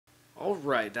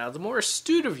Alright, now the more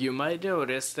astute of you might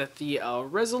notice that the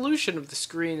resolution of the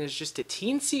screen is just a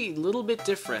teensy little bit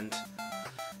different.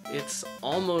 It's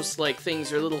almost like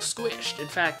things are a little squished. In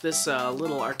fact, this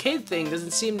little arcade thing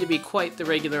doesn't seem to be quite the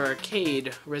regular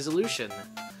arcade resolution.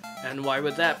 And why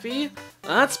would that be?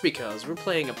 That's because we're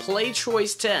playing a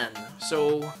PlayChoice-10.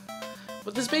 So,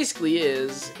 what this basically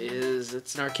is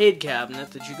it's an arcade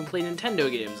cabinet that you can play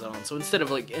Nintendo games on. So instead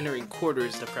of like entering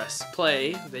quarters to press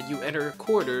play, then you enter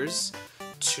quarters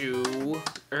to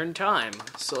earn time.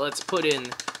 So let's put in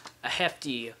a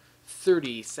hefty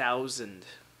 30,000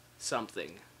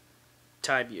 something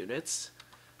time units,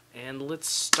 and let's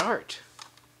start.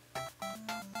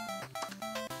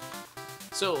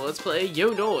 So let's play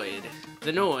Yo Noid.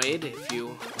 The Noid, if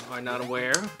you are not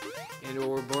aware, and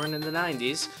were born in the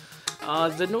 90s,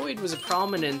 the Noid was a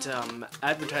prominent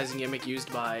advertising gimmick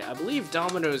used by, I believe,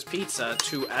 Domino's Pizza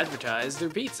to advertise their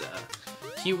pizza.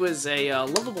 He was a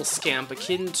lovable scamp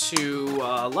akin to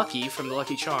Lucky from the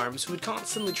Lucky Charms, who would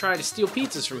constantly try to steal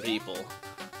pizzas from people.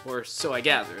 Or so I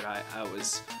gathered. I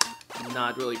was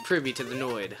not really privy to the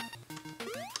Noid.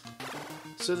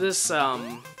 So this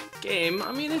game,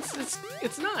 I mean,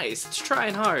 it's nice. It's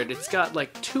trying hard. It's got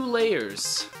like 2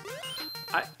 layers.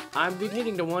 I'm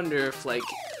beginning to wonder if like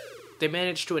they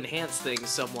managed to enhance things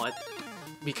somewhat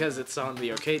because it's on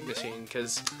the arcade machine,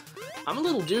 because I'm a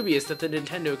little dubious that the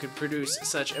Nintendo could produce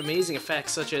such amazing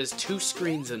effects such as 2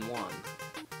 screens in one.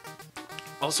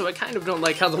 Also, I kind of don't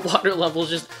like how the water level's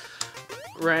just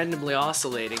randomly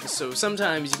oscillating, so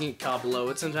sometimes you can get caught below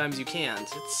it, sometimes you can't.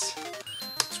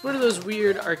 It's one of those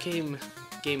weird arcade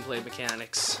gameplay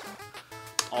mechanics.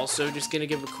 Also, just gonna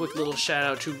give a quick little shout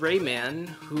out to Rayman,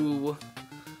 who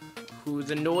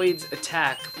the Noid's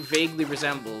attack vaguely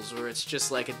resembles, where it's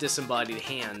just like a disembodied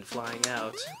hand flying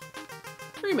out.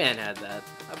 Rayman had that.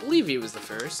 I believe he was the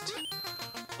first.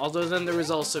 Although then there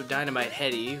was also Dynamite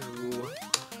Heady, who,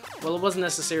 well, it wasn't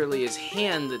necessarily his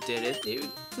hand that did it. It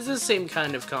was the same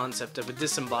kind of concept of a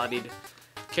disembodied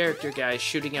character guy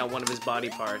shooting out one of his body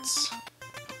parts.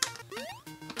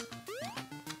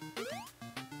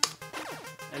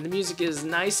 And the music is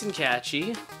nice and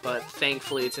catchy, but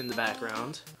thankfully it's in the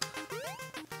background.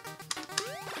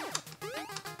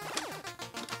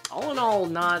 All in all,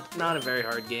 not a very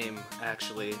hard game,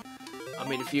 actually. I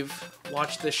mean, if you've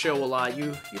watched this show a lot,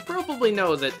 you probably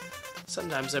know that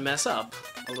sometimes I mess up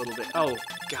a little bit. Oh,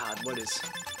 God, what is...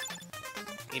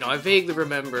 You know, I vaguely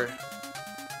remember...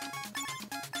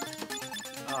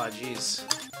 Oh, jeez.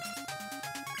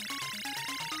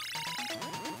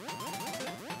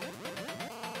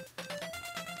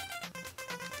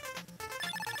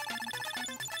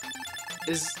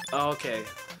 Oh, okay.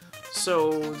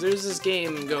 So, there's this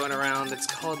game going around, it's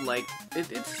called, like,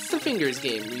 it's the fingers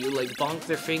game, where you, like, bonk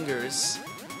their fingers,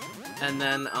 and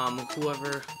then,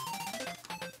 whoever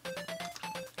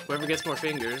gets more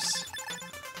fingers...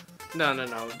 No.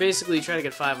 Basically, you try to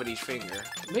get 5 on each finger.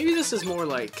 Maybe this is more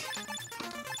like...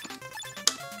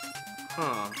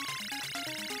 Huh.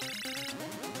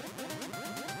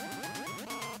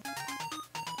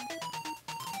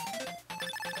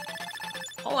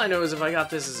 All I know is if I got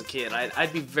this as a kid,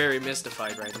 I'd be very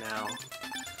mystified right now.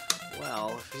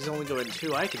 Well, if he's only going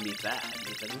 2, I can beat that,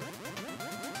 even.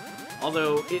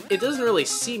 Although, it doesn't really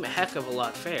seem a heck of a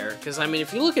lot fair, because, I mean,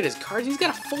 if you look at his cards, he's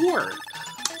got a 4!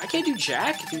 I can't do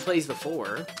Jack if he plays the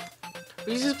 4. But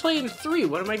he's just playing 3,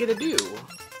 what am I gonna do?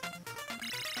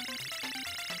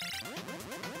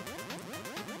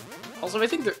 Also, I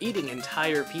think they're eating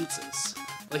entire pizzas.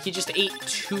 Like, he just ate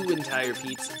 2 entire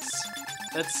pizzas.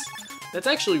 That's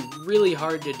actually really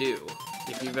hard to do,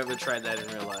 if you've ever tried that in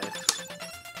real life.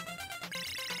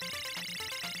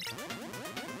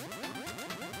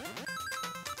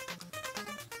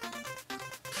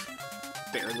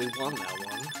 Barely won that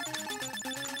one.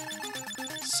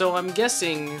 So I'm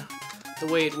guessing the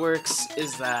way it works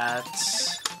is that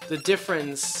the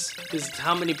difference is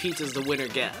how many pizzas the winner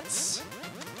gets.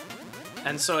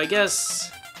 And so I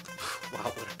guess...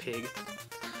 Wow, what a pig.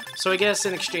 So I guess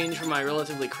in exchange for my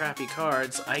relatively crappy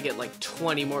cards, I get like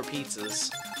 20 more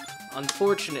pizzas.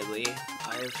 Unfortunately,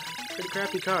 I have pretty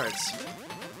crappy cards.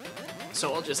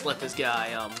 So I'll just let this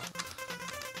guy,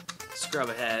 scrub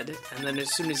ahead, and then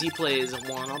as soon as he plays a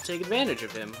 1, I'll take advantage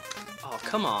of him. Oh,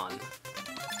 come on.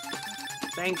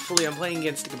 Thankfully, I'm playing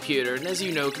against a computer, and as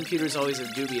you know, computers always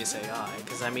have dubious AI,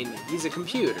 because, I mean, he's a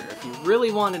computer. If he really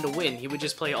wanted to win, he would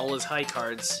just play all his high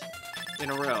cards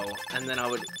in a row, and then I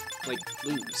would... like,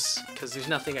 lose, because there's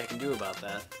nothing I can do about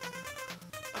that.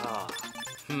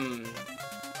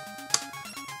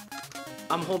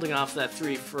 I'm holding off that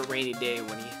 3 for a rainy day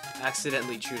when he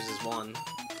accidentally chooses 1.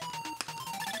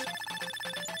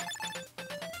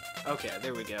 Okay,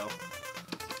 there we go.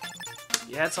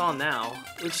 Yeah, it's on now.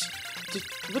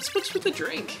 What's with the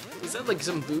drink? Is that like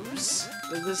some booze?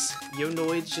 Is this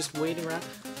Noid's just waiting around?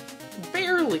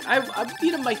 Barely! I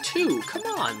beat him by 2! Come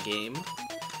on, game.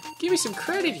 Give me some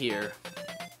credit here.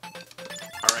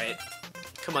 Alright.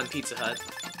 Come on, Pizza Hut.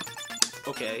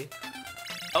 Okay.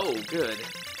 Oh, good.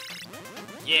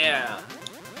 Yeah!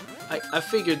 I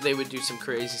figured they would do some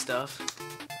crazy stuff.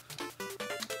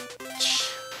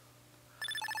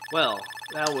 Well,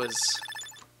 that was...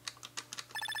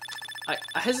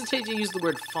 I hesitate to use the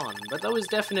word fun, but that was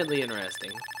definitely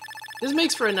interesting. This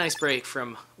makes for a nice break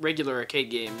from regular arcade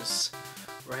games,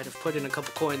 where I'd have put in a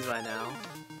couple coins by now.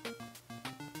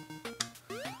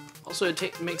 Also,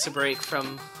 it makes a break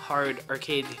from hard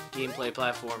arcade gameplay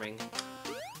platforming.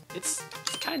 It's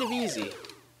kind of easy.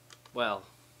 Well,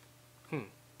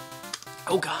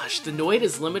 Oh gosh, the Noid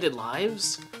is limited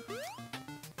lives?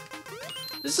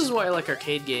 This is why I like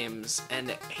arcade games and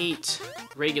hate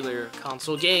regular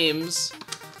console games.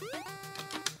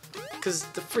 Because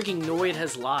the freaking Noid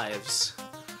has lives.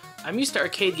 I'm used to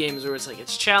arcade games where it's like,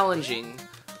 it's challenging,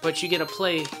 but you get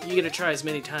to try as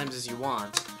many times as you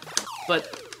want.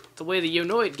 But the way the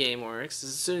Noid game works is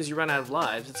as soon as you run out of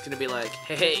lives, it's gonna be like,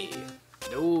 hey,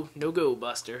 no go,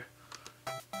 Buster.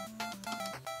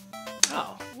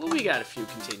 Oh, well, we got a few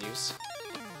continues.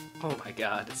 Oh my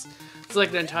god, it's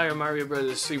like an entire Mario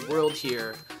Bros. 3 world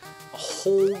here. A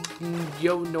whole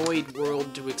Noid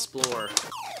world to explore.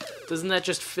 Doesn't that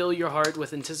just fill your heart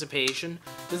with anticipation?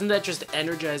 Doesn't that just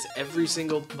energize every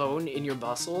single bone in your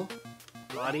muscly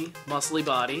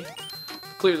body?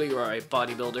 Clearly you are a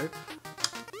bodybuilder.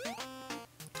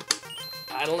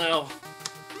 I don't know.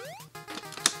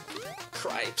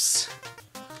 Cripes.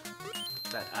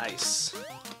 That ice.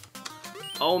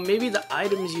 Oh, maybe the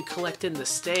items you collect in the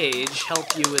stage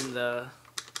help you in the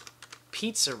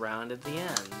pizza round at the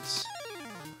end.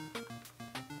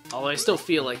 Although I still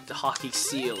feel like the hockey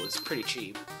seal is pretty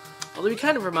cheap. Although he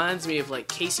kind of reminds me of like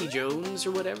Casey Jones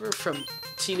or whatever from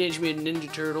Teenage Mutant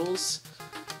Ninja Turtles.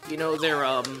 You know, they're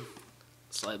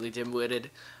slightly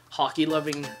dim-witted,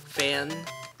 hockey-loving fan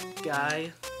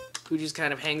guy who just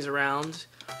kind of hangs around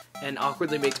and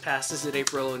awkwardly makes passes at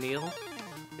April O'Neil.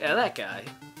 Yeah, that guy.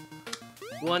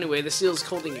 Well, anyway, the seal's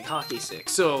holding a hockey stick,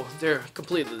 so they're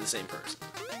completely the same person.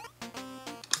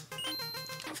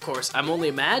 Of course, I'm only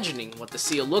imagining what the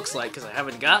seal looks like because I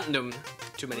haven't gotten him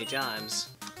too many times.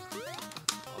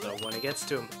 Although, when it gets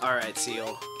to him... Alright,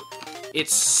 seal.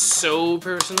 It's so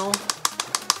personal.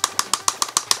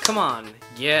 Come on,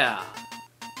 yeah.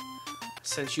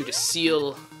 Sent you to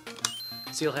seal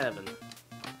heaven.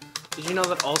 Did you know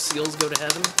that all seals go to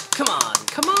heaven? Come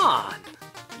on!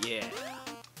 Yeah.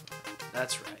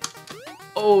 That's right.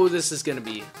 Oh, this is gonna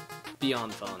be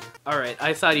beyond fun. Alright,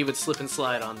 I thought he would slip and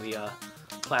slide on the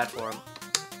platform.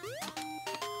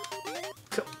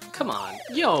 Come on.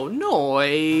 Yo,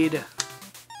 Noid!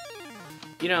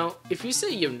 You know, if you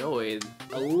say Yo, Noid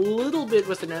a little bit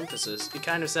with an emphasis, it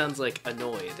kind of sounds like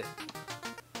annoyed.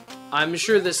 I'm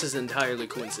sure this is entirely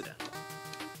coincidental.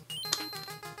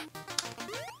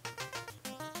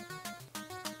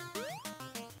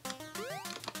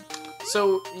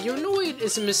 So, Yo, Noid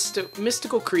is a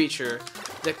mystical creature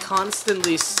that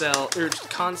constantly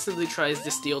tries to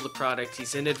steal the product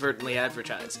he's inadvertently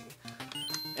advertising.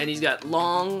 And he's got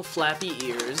long, flappy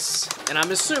ears, and I'm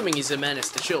assuming he's a menace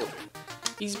to children.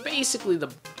 He's basically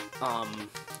the,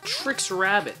 Trix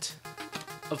Rabbit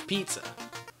of pizza.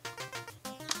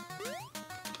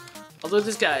 Although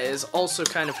this guy also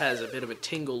kind of has a bit of a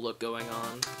Tingle look going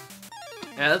on.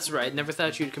 Yeah, that's right, never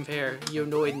thought you'd compare Yo,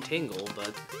 Noid and Tingle,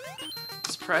 but...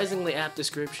 surprisingly apt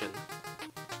description.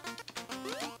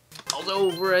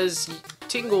 Although, whereas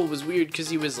Tingle was weird because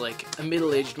he was like a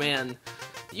middle-aged man,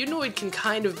 Yo, Noid can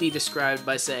kind of be described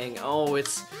by saying, oh,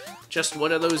 it's just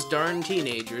one of those darn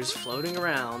teenagers floating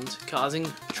around,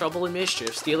 causing trouble and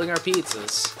mischief, stealing our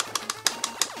pizzas.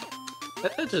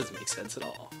 That doesn't make sense at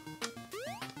all.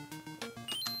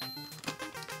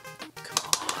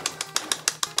 Come on.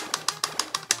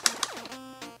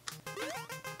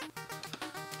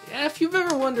 Yeah, if you've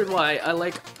ever wondered why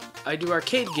I do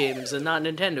arcade games and not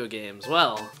Nintendo games,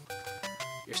 well,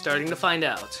 you're starting to find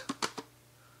out.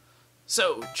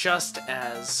 So, just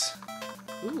as...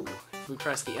 Ooh, if we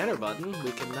press the enter button,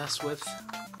 we can mess with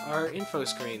our info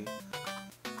screen.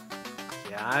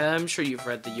 Yeah, I'm sure you've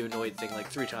read the Yo, Noid thing like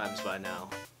 3 times by now.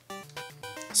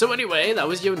 So anyway, that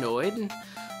was Yo, Noid.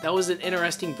 That was an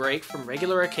interesting break from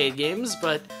regular arcade games,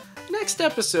 but next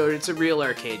episode it's a real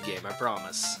arcade game, I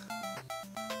promise.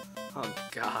 Oh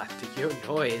god, the Yo,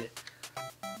 Noid.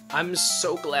 I'm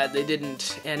so glad they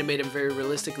didn't animate him very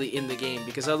realistically in the game,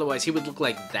 because otherwise he would look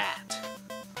like that.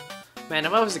 Man,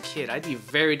 if I was a kid, I'd be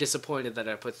very disappointed that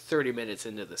I put 30 minutes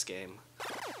into this game.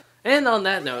 And on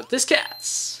that note, this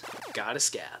cat's got a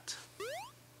scat.